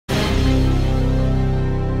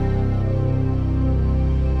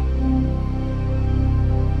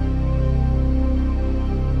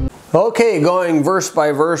Okay, going verse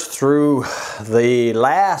by verse through the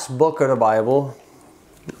last book of the Bible,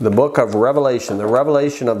 the book of Revelation, the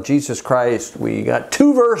revelation of Jesus Christ. We got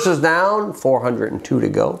 2 verses down, 402 to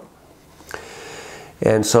go.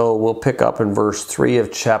 And so we'll pick up in verse 3 of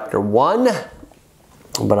chapter 1.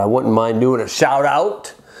 But I wouldn't mind doing a shout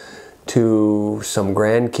out to some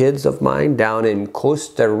grandkids of mine down in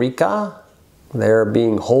Costa Rica. They're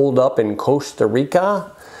being holed up in Costa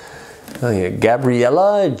Rica.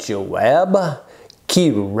 Gabriella, Joab,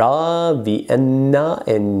 Kira, Vienna,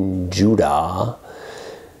 and Judah,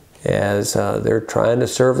 as they're trying to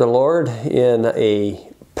serve the Lord in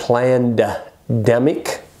a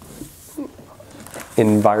pandemic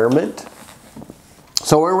environment.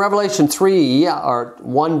 So we're in Revelation 3, or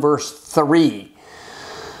 1 verse 3.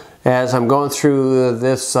 As I'm going through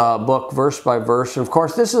this book verse by verse. And of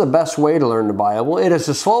course, this is the best way to learn the Bible. It is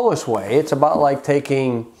the slowest way. It's about like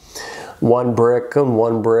taking one brick and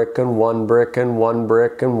one brick and one brick and one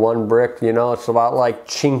brick and one brick. You know, it's about like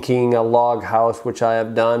chinking a log house, which I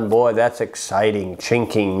have done. Boy, that's exciting.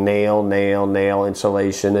 Chinking, nail, nail, nail,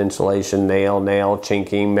 insulation, insulation, nail, nail,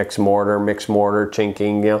 chinking, mixed mortar,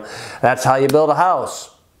 chinking. You know, that's how you build a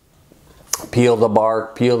house. Peel the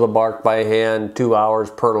bark by hand, 2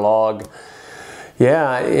 hours per log.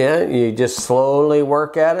 Yeah, you just slowly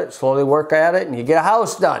work at it, and you get a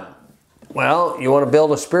house done. Well, you want to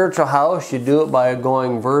build a spiritual house, you do it by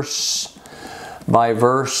going verse by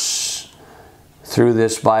verse through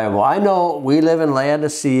this Bible. I know we live in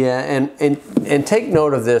Laodicea, and take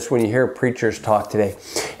note of this when you hear preachers talk today.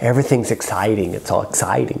 Everything's exciting. It's all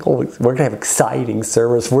exciting. Oh, we're going to have exciting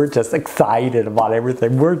service. We're just excited about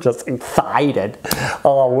everything. We're just excited.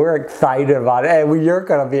 Oh, we're excited about it. Hey, well, you're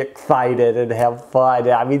going to be excited and have fun.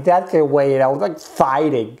 I mean, that's your way. That was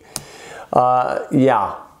exciting.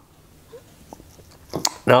 Yeah.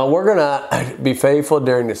 Now, we're going to be faithful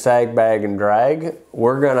during the sag, bag, and drag.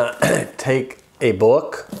 We're going to take a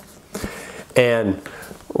book and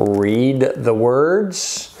read the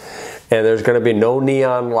words. And there's going to be no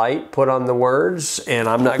neon light put on the words. And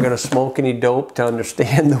I'm not going to smoke any dope to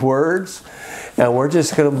understand the words. And we're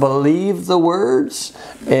just going to believe the words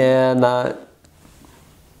and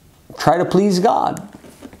try to please God.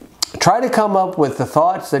 Try to come up with the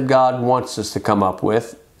thoughts that God wants us to come up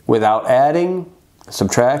with without adding,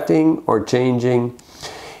 subtracting, or changing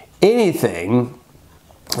anything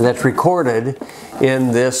that's recorded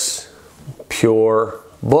in this pure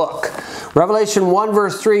book. Revelation 1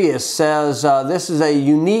 verse 3 says this is a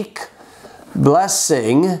unique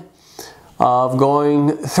blessing of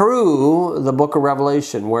going through the book of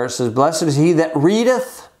Revelation, where it says, "Blessed is he that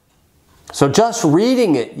readeth." So just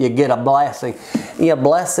reading it, you get a blessing. A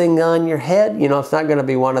blessing on your head. You know, it's not going to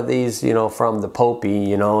be one of these, you know, from the Popey,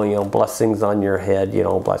 you know, blessings on your head, you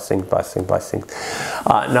know, blessings, blessings, blessings.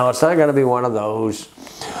 No, it's not going to be one of those.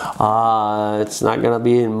 It's not going to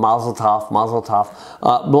be mazel tov, mazel tov.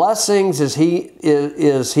 Blessings is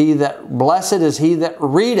blessed is he that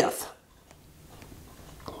readeth.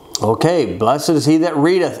 Okay, blessed is he that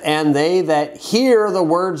readeth, and they that hear the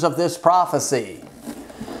words of this prophecy.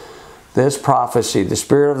 This prophecy, the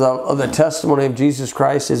spirit of the testimony of Jesus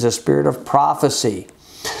Christ is a spirit of prophecy.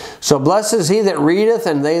 So blessed is he that readeth,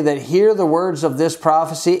 and they that hear the words of this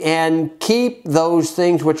prophecy, and keep those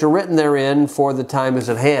things which are written therein, for the time is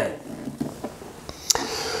at hand.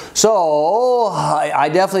 So I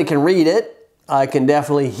definitely can read it. I can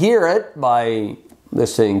definitely hear it by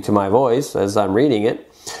listening to my voice as I'm reading it.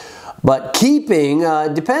 But keeping,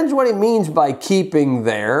 depends what he means by keeping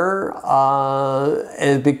there,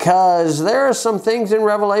 because there are some things in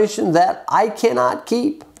Revelation that I cannot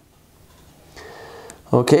keep.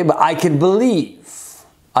 Okay, but I can believe.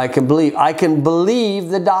 I can believe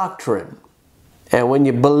the doctrine. And when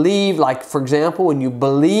you believe, like for example, when you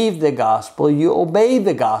believe the gospel, you obey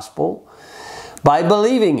the gospel by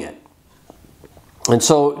believing it. And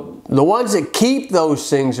so the ones that keep those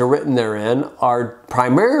things are written therein are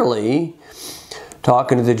primarily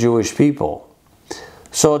talking to the Jewish people.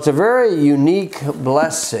 So it's a very unique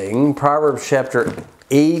blessing. Proverbs chapter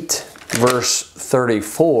 8 verse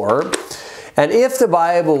 34. And if the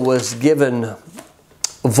Bible was given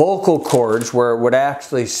vocal cords where it would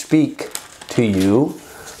actually speak to you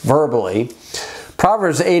verbally,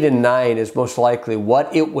 Proverbs 8 and 9 is most likely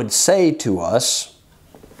what it would say to us.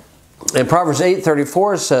 And Proverbs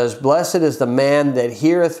 8:34 says, "Blessed is the man that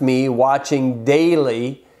heareth me, watching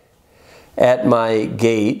daily at my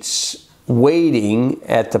gates, waiting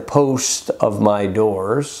at the post of my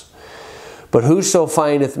doors. But whoso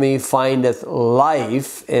findeth me findeth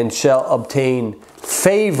life, and shall obtain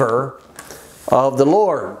favor of the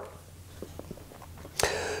Lord."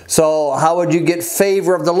 So how would you get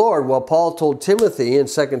favor of the Lord? Well, Paul told Timothy in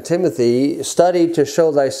 2 Timothy, study to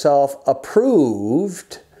show thyself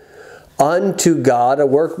approved unto God, a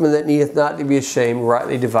workman that needeth not to be ashamed,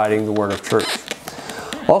 rightly dividing the word of truth.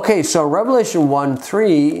 Okay, so Revelation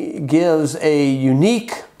 1:3 gives a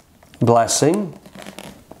unique blessing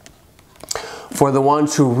for the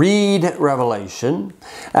ones who read Revelation.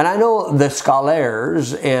 And I know the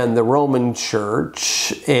scholars and the Roman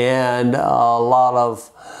Church and a lot of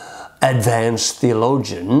advanced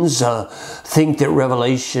theologians think that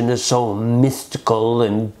Revelation is so mystical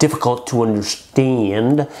and difficult to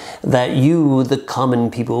understand that you, the common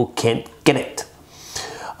people, can't get it.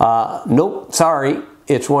 Nope, sorry.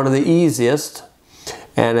 It's one of the easiest.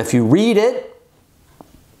 And if you read it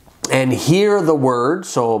and hear the word,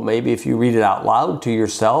 so maybe if you read it out loud to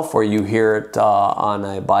yourself or you hear it on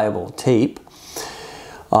a Bible tape,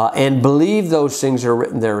 and believe those things are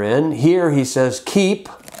written therein. Here he says keep,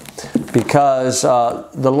 because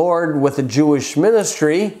the Lord with the Jewish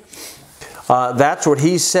ministry, that's what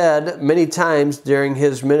he said many times during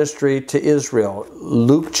his ministry to Israel.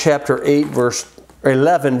 Luke chapter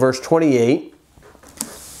 11, verse 28,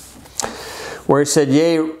 where he said,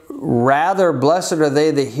 yea, rather blessed are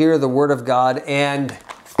they that hear the word of God and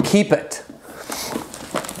keep it.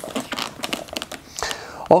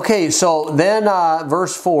 Okay, so then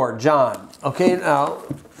verse 4, John. Okay, now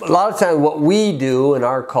a lot of times what we do in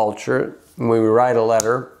our culture, when we write a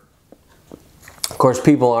letter, of course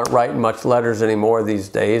people aren't writing much letters anymore these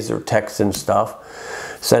days, or texts and stuff,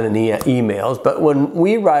 sending emails. But when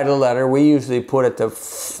we write a letter, we usually put at the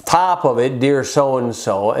top of it, dear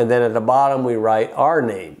so-and-so, and then at the bottom we write our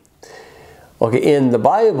name. Okay, in the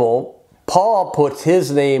Bible, Paul puts his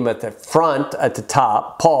name at the front, at the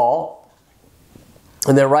top, Paul,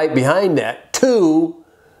 and then right behind that, to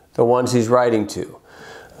the ones he's writing to.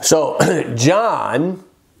 So, John,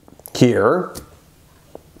 here,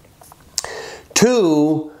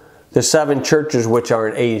 to the 7 churches which are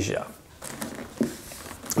in Asia.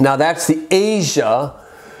 Now, that's the Asia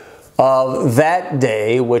of that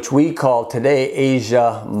day, which we call today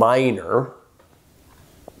Asia Minor.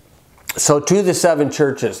 So to the 7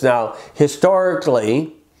 churches. Now,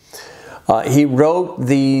 historically, he wrote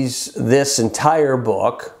this entire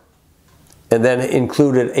book and then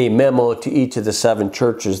included a memo to each of the 7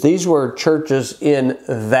 churches. These were churches in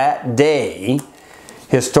that day,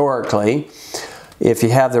 historically. If you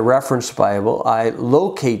have the reference Bible, I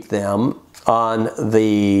locate them on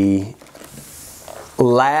the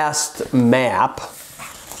last map,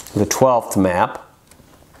 the 12th map.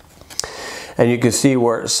 And you can see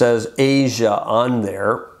where it says Asia on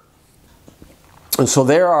there. And so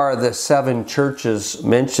there are the 7 churches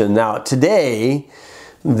mentioned. Now today,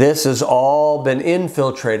 this has all been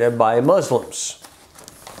infiltrated by Muslims.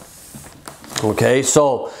 Okay,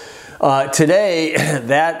 so today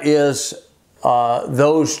that is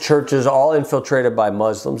those churches all infiltrated by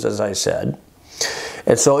Muslims, as I said.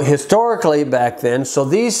 And so historically back then, so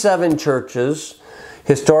these 7 churches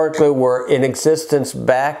historically were in existence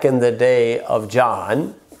back in the day of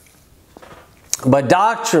John. But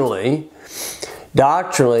doctrinally,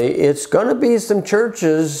 it's going to be some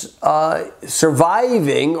churches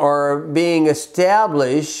surviving or being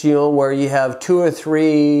established, you know, where you have 2 or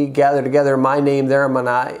 3 gathered together, my name there, am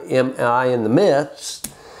I in the midst.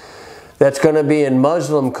 That's going to be in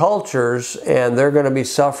Muslim cultures, and they're going to be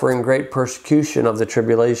suffering great persecution of the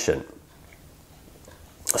tribulation.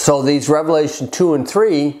 So these Revelation 2 and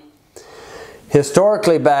 3,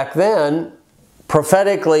 historically back then,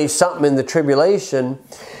 prophetically something in the tribulation,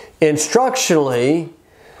 instructionally,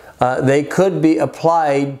 they could be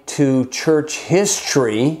applied to church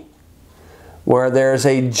history, where there's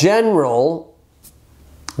a general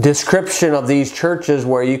description of these churches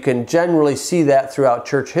where you can generally see that throughout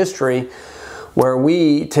church history, where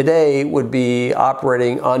we today would be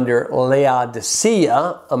operating under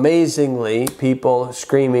Laodicea, amazingly, people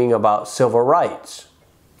screaming about civil rights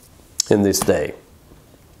in this day.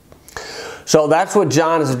 So that's what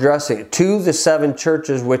John is addressing, to the 7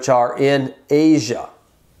 churches which are in Asia.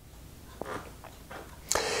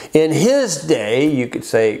 In his day, you could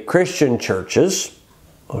say Christian churches,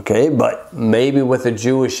 okay, but maybe with a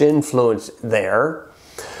Jewish influence there.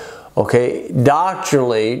 Okay,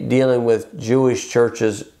 doctrinally dealing with Jewish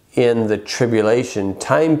churches in the tribulation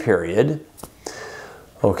time period.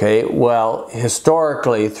 Okay, well,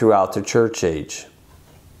 historically throughout the church age.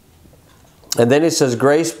 And then he says,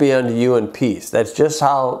 grace be unto you and peace. That's just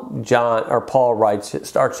how Paul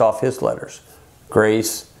starts off his letters.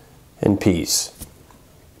 Grace and peace.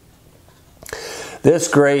 This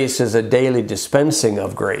grace is a daily dispensing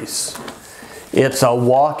of grace. It's a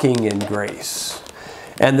walking in grace.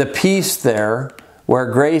 And the peace there, where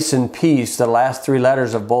grace and peace, the last three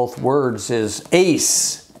letters of both words is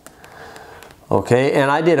ACE. Okay,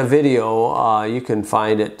 and I did a video, you can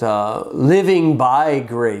find it, Living by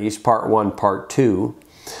Grace, Part 1, Part 2.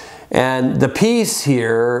 And the peace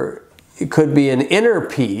here, it could be an inner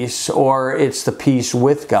peace, or it's the peace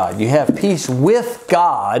with God. You have peace with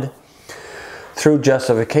God through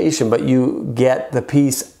justification, but you get the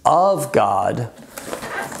peace of God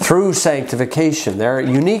through sanctification. They're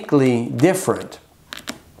uniquely different.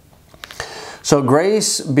 So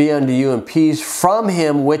grace be unto you and peace from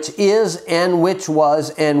Him which is and which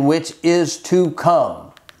was and which is to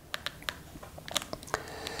come,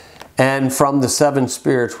 and from the seven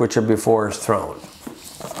spirits which are before His throne.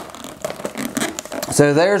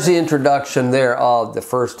 So there's the introduction there of the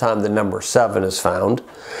first time the number 7 is found.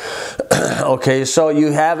 Okay, so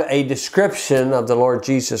you have a description of the Lord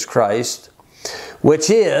Jesus Christ, which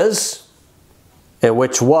is, and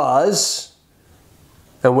which was,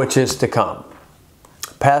 and which is to come.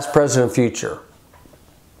 Past, present, and future.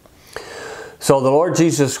 So the Lord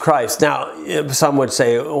Jesus Christ. Now, some would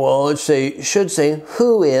say, well, it should say,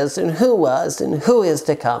 who is, and who was, and who is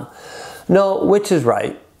to come. No, which is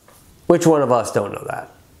right? Which one of us don't know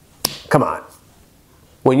that? Come on.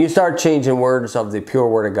 When you start changing words of the pure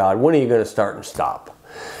Word of God, when are you going to start and stop?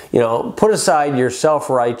 You know, put aside your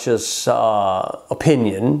self-righteous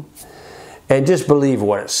opinion and just believe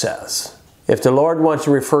what it says. If the Lord wants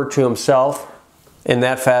to refer to Himself in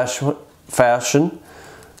that fashion,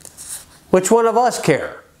 which one of us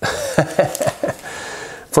care?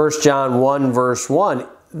 1 John 1 verse 1,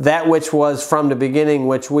 that which was from the beginning,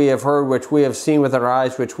 which we have heard, which we have seen with our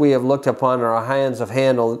eyes, which we have looked upon, and our hands have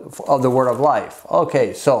handled of the word of life.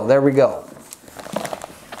 Okay, so there we go.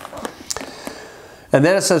 And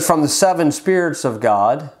then it says from the seven spirits of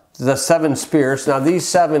God, the seven spirits. Now these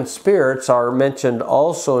seven spirits are mentioned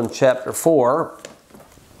also in chapter 4,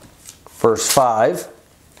 verse 5.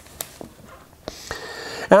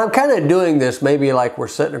 And I'm kind of doing this maybe like we're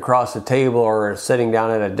sitting across the table or sitting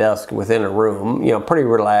down at a desk within a room, you know, pretty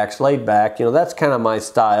relaxed, laid back. You know, that's kind of my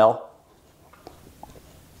style.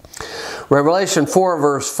 Revelation 4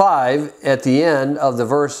 verse 5 at the end of the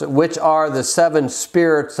verse, which are the seven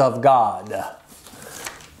spirits of God.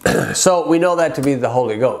 So we know that to be the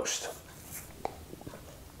Holy Ghost.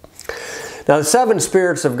 Now the seven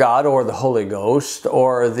spirits of God, or the Holy Ghost,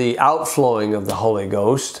 or the outflowing of the Holy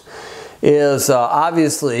Ghost, is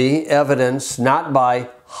obviously evidenced not by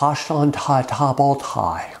Hashtantai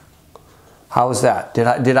Tabotai. How is that?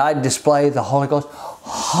 Did I display the Holy Ghost?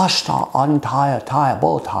 Hashtantai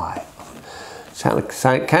Tabotai.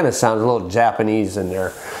 Kind of sounds a little Japanese in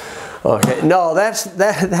there. Okay, no, that's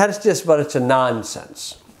just, but it's a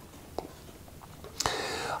nonsense.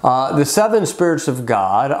 The seven spirits of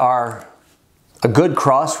God are a good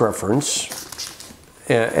cross-reference.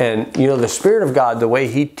 And you know, the Spirit of God, the way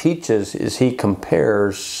He teaches is He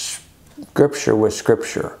compares Scripture with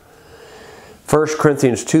Scripture. 1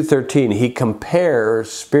 Corinthians 2:13, He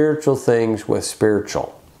compares spiritual things with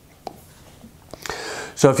spiritual.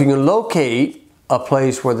 So if you can locate a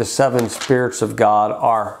place where the seven spirits of God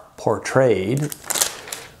are portrayed,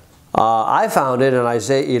 I found it in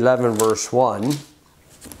Isaiah 11 verse 1,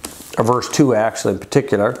 or verse 2 actually in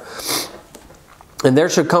particular. And there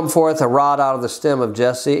shall come forth a rod out of the stem of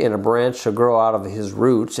Jesse, and a branch shall grow out of his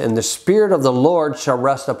roots, and the Spirit of the Lord shall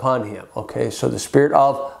rest upon him. Okay, so the Spirit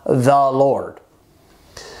of the Lord.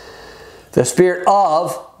 The Spirit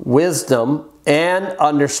of wisdom and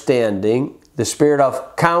understanding, the Spirit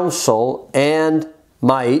of counsel and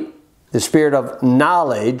might, the Spirit of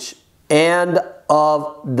knowledge and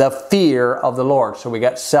of the fear of the Lord. So we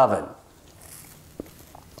got 7.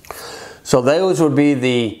 So those would be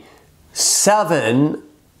the 7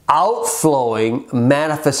 outflowing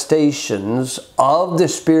manifestations of the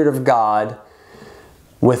Spirit of God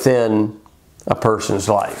within a person's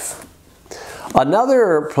life.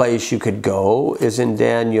 Another place you could go is in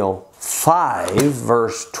Daniel 5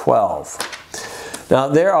 verse 12. Now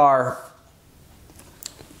there are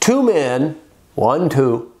 2 men,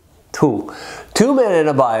 two men in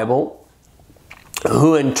the Bible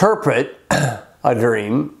who interpret a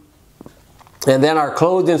dream, and then are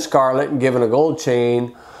clothed in scarlet and given a gold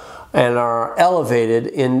chain and are elevated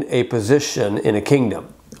in a position in a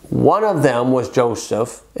kingdom. One of them was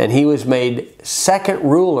Joseph, and he was made second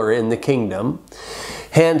ruler in the kingdom.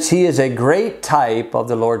 Hence, he is a great type of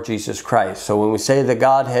the Lord Jesus Christ. So when we say the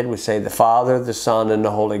Godhead, we say the Father, the Son, and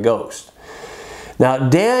the Holy Ghost. Now,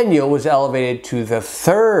 Daniel was elevated to the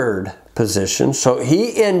 3rd position, so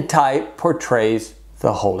he in type portrays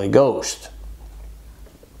the Holy Ghost.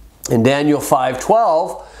 In Daniel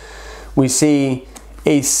 5:12, we see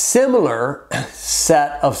a similar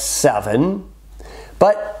set of 7,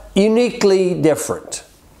 but uniquely different.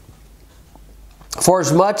 For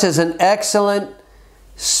as much as an excellent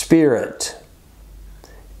spirit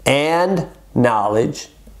and knowledge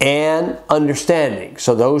and understanding.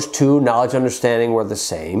 So those two, knowledge and understanding, were the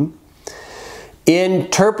same.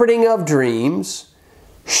 Interpreting of dreams,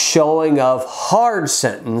 showing of hard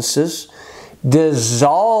sentences,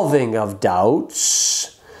 dissolving of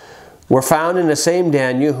doubts, were found in the same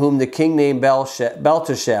Daniel, whom the king named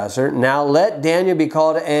Belteshazzar. Now let Daniel be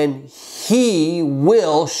called, and he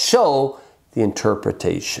will show the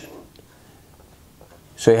interpretation.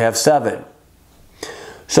 So you have 7.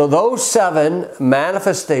 So those 7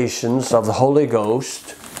 manifestations of the Holy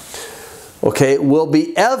Ghost, okay, will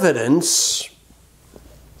be evidence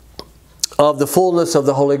of the fullness of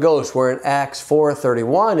the Holy Ghost, where in Acts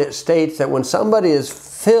 4:31 it states that when somebody is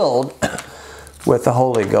filled with the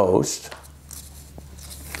Holy Ghost,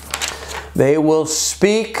 they will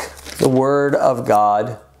speak the word of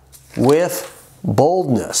God with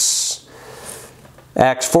boldness.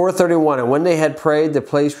 Acts 4:31, and when they had prayed, the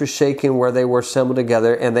place was shaken where they were assembled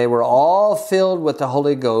together, and they were all filled with the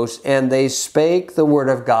Holy Ghost, and they spake the word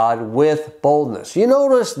of God with boldness. You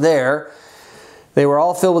notice there, they were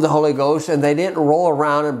all filled with the Holy Ghost, and they didn't roll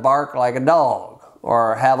around and bark like a dog,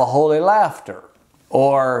 or have a holy laughter,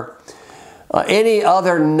 or any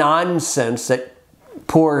other nonsense that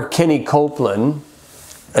poor Kenny Copeland,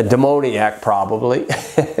 a demoniac probably,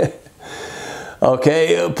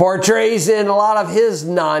 okay, portrays in a lot of his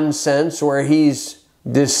nonsense where he's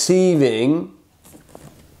deceiving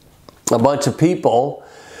a bunch of people,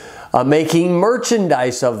 making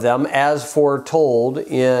merchandise of them as foretold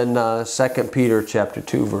in 2 Peter chapter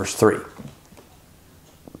 2 verse 3.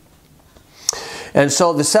 And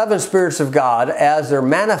so the 7 spirits of God, as they're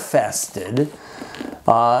manifested,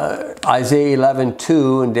 Isaiah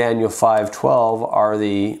 11:2 and Daniel 5:12 are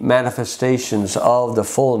the manifestations of the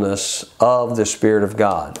fullness of the Spirit of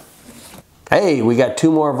God. Hey, we got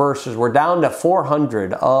 2 more verses. We're down to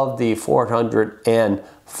 400 of the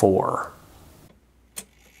 404.